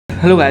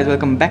Hello guys,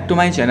 welcome back to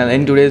my channel.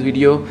 In today's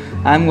video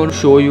I'm going to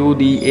show you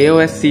the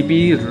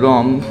AOSCP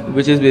ROM,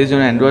 which is based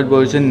on Android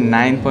version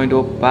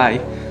 9.0 Pie.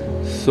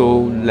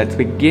 So let's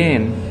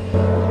begin.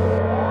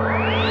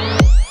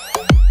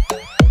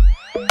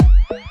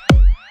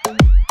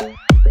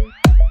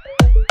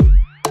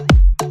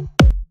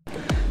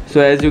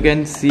 So as you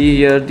can see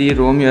here, the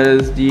ROM here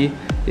is the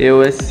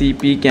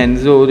AOSCP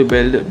Kenzo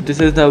rebuild. This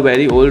is the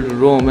very old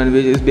ROM and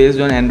which is based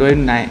on Android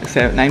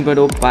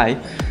 9.0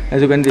 Pie.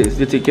 As you can see,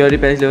 the security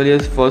patch level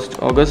is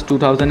 1st August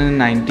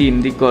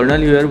 2019. The kernel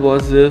here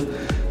was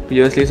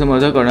previously some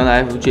other kernel. I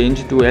have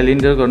changed to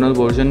Linear kernel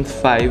version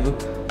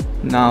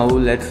 5. Now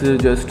let's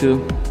just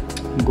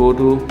go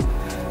to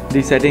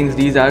the settings.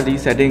 These are the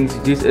settings.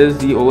 This is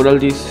the overall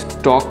the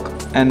stock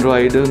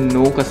Android.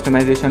 No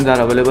customizations are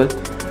available.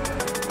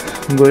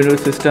 Going to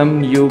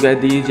system, you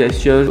get the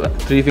gesture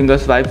 3-finger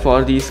swipe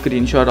for the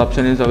screenshot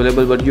option is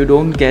available, but you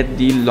don't get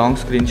the long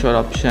screenshot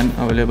option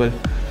available.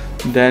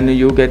 Then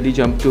you get the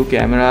jump to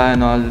camera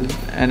and all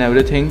and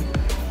everything.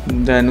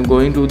 Then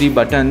going to the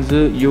buttons,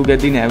 you get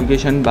the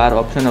navigation bar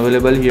option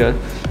available here,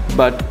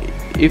 but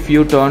if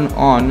you turn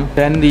on,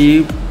 then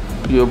the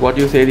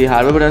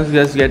hardware buttons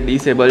just get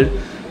disabled,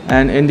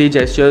 and in the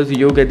gestures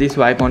you get the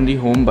swipe on the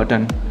home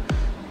button.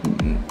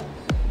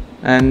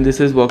 And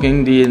this is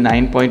working the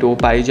 9.0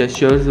 Pie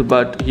gestures,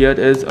 but here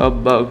is a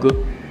bug.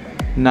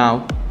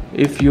 Now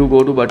if you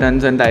go to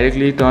buttons and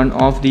directly turn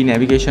off the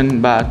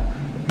navigation bar,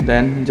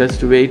 then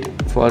just wait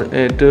for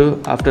it.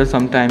 After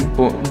some time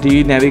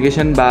the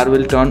navigation bar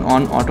will turn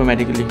on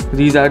automatically.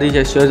 These are the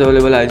gestures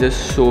available I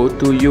just showed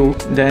to you.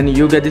 Then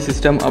you get the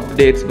system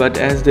updates, but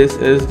as this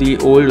is the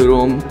old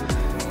ROM,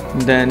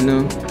 then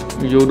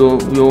you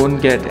don't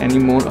get any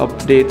more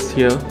updates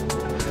here.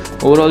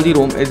 Overall the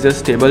ROM is just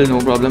stable,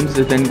 no problems.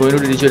 Then going to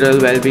the digital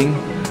well-being,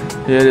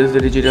 here is the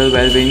digital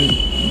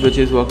well-being which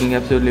is working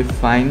absolutely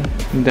fine.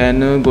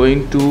 Then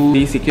going to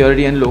the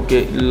security and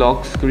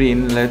lock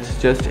screen,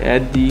 let's just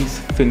add the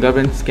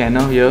fingerprint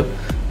scanner here.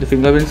 The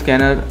fingerprint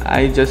scanner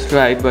I just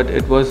tried, but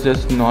it was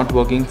just not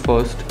working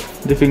first.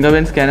 The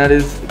fingerprint scanner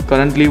is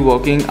currently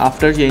working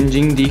after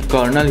changing the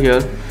kernel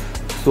here,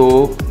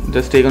 so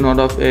just take a note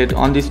of it.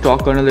 On the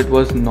stock kernel it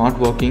was not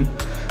working.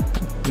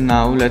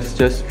 Now let's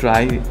just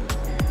try.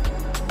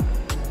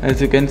 As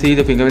you can see,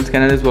 the fingerprint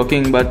scanner is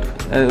working, but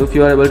if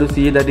you are able to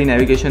see that the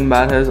navigation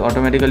bar has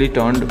automatically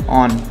turned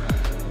on,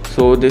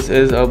 so this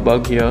is a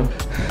bug here.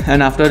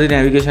 And after the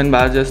navigation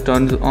bar just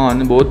turns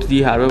on, both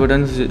the hardware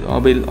buttons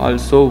will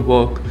also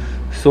work.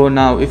 So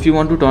now if you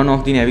want to turn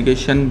off the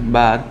navigation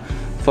bar,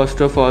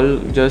 first of all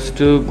just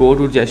go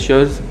to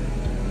gestures,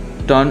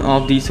 turn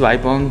off the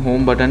swipe on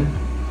home button,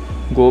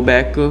 go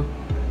back,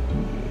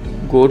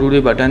 go to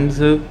the buttons.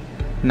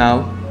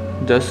 Now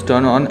just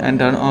turn on and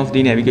turn off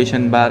the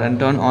navigation bar and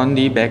turn on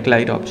the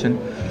backlight option.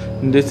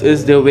 This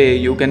is the way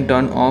you can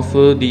turn off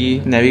the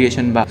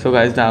navigation bar. So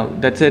guys, now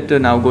that's it.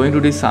 Now going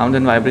to the sound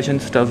and vibration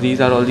stuff. These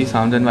are all the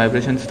sound and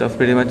vibration stuff,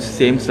 pretty much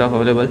same stuff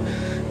available.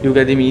 You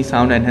get the Mi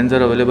sound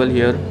enhancer available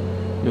here.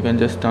 You can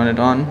just turn it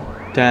on.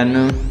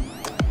 Then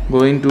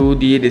going to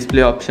the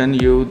display option,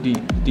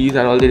 these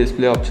are all the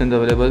display options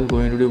available.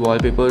 Going to the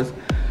wallpapers,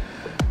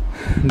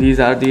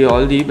 these are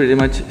all the pretty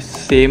much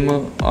same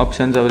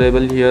options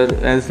available here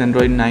as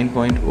Android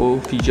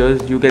 9.0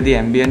 features. You get the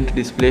ambient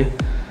display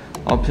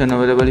option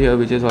available here,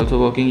 which is also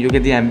working. You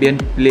get the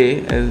ambient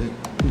play, as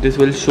this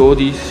will show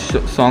these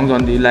songs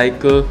on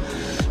the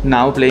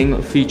now playing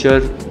feature.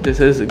 This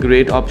is a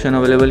great option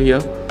available here.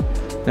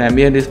 The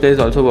ambient display is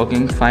also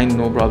working fine,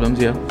 no problems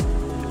here.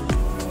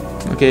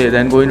 Okay,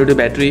 then going to the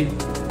battery.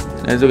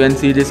 As you can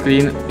see, the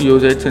screen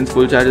usage since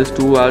full charge is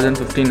 2 hours and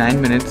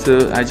 59 minutes.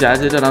 I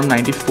charged it around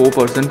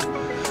 94%,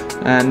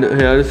 and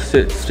here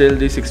still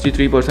the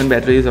 63%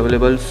 battery is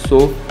available.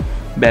 So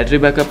battery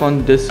backup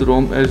on this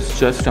ROM is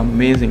just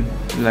amazing.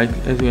 Like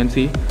as you can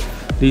see,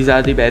 these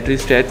are the battery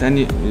stats, and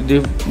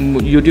the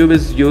YouTube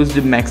is used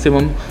the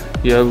maximum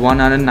here,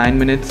 1 hour and 9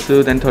 minutes,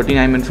 then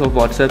 39 minutes of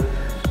WhatsApp,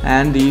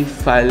 and the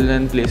file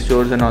and play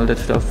stores and all that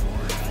stuff.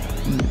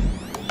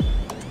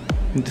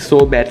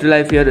 So battery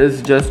life here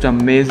is just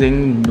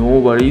amazing, no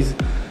worries.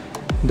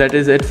 That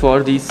is it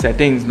for these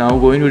settings. Now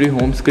going to the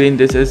home screen,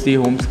 this is the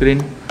home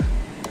screen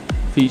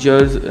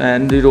features,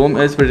 and the ROM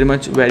is pretty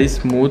much very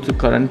smooth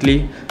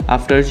currently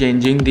after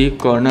changing the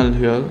kernel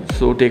here,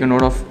 so take a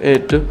note of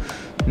it.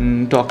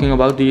 Talking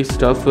about the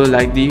stuff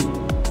like the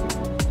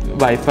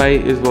Wi-Fi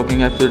is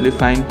working absolutely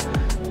fine.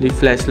 The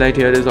flashlight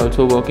here is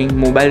also working.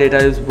 Mobile data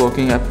is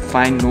working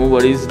fine, no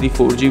worries. The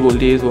 4G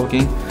VoLTE is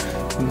working.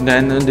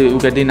 Then you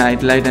get the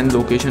night light and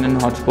location and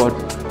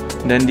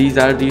hotspot. Then these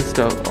are the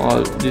stuff,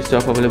 all the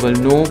stuff available.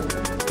 No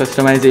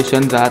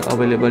customizations are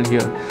available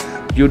here.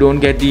 You don't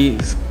get the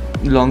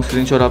long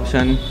screenshot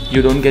option,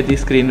 you don't get the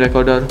screen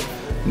recorder,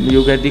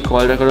 you get the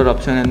call recorder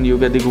option, and you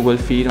get the Google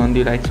feed on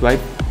the right swipe.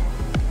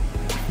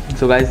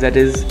 So guys, that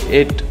is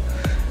it.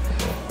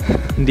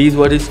 These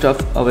were the stuff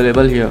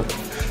available here.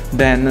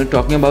 Then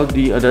talking about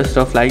the other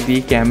stuff like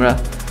the camera,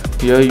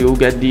 here you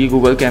get the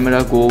Google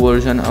Camera Go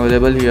version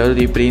available here,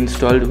 the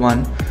pre-installed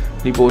one.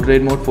 the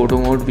portrait mode, photo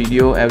mode,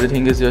 video,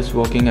 everything is just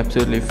working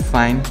absolutely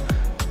fine,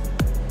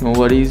 no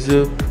worries.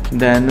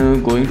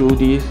 Then going to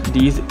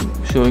these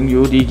showing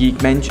you the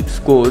Geekbench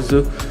scores.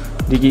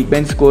 The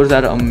Geekbench scores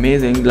are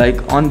amazing.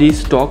 Like on the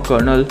stock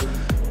kernel,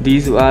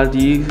 these are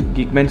the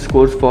Geekbench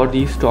scores for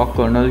the stock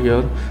kernel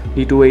here,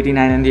 the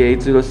 289 and the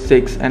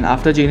 806, and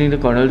after changing the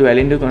kernel to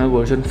LND kernel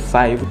version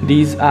 5,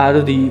 these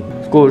are the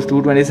scores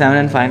 227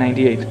 and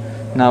 598.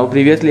 Now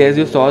previously, as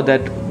you saw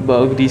that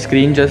bug, the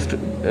screen just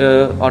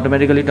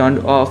automatically turned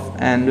off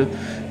and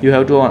you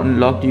have to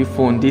unlock the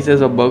phone. This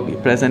is a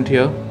bug present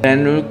here.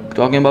 Then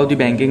talking about the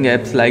banking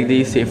apps, like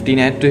the safety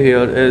net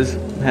here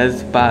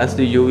has passed.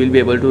 You will be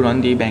able to run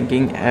the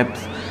banking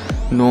apps,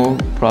 no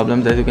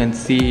problems, as you can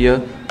see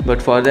here.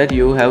 But for that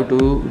you have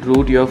to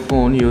root your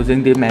phone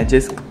using the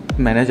Magisk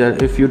Manager.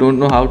 If you don't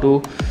know how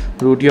to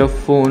root your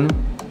phone,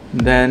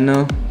 then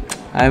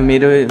I have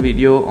made a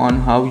video on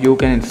how you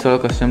can install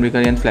custom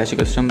recovery and flashy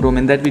custom ROM.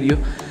 In that video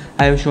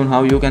I have shown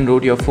how you can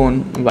root your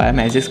phone via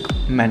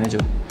Magisk Manager.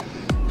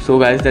 So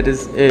guys, that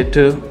is it.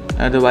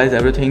 Otherwise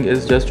everything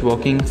is just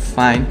working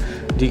fine.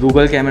 The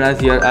Google cameras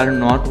here are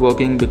not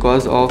working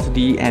because of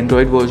the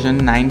Android version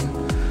 9.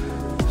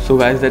 So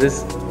guys, that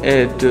is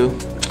it.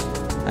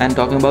 And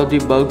talking about the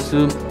bugs,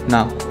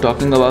 now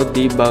talking about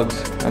the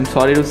bugs, I'm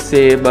sorry to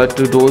say, but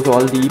to those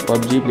all the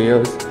PUBG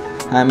players,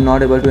 I'm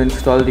not able to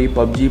install the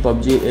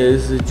PUBG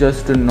is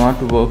just not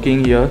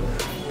working here.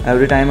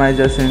 Every time I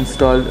just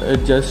install,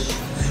 it just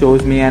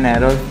shows me an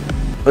error.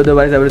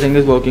 Otherwise everything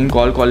is working.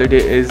 Call quality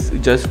is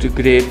just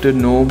great,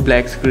 no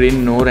black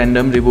screen, no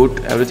random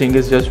reboot, everything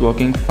is just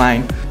working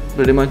fine.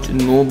 Pretty much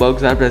no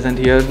bugs are present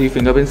here. The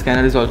fingerprint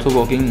scanner is also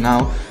working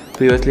now.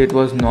 Previously it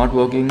was not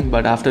working,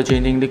 but after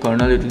changing the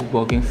kernel it is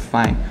working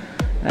fine,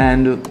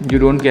 and you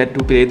don't get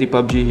to play the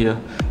PUBG here.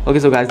 Okay,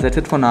 so guys, that's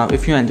it for now.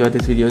 If you enjoyed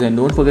this video, then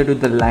don't forget to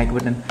hit the like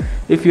button.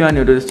 If you are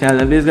new to this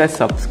channel, please guys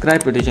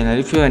subscribe to the channel.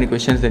 If you have any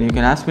questions, then you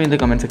can ask me in the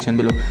comment section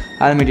below.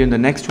 I'll meet you in the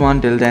next one.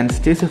 Till then,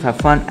 stay safe, have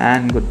fun,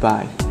 and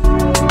goodbye.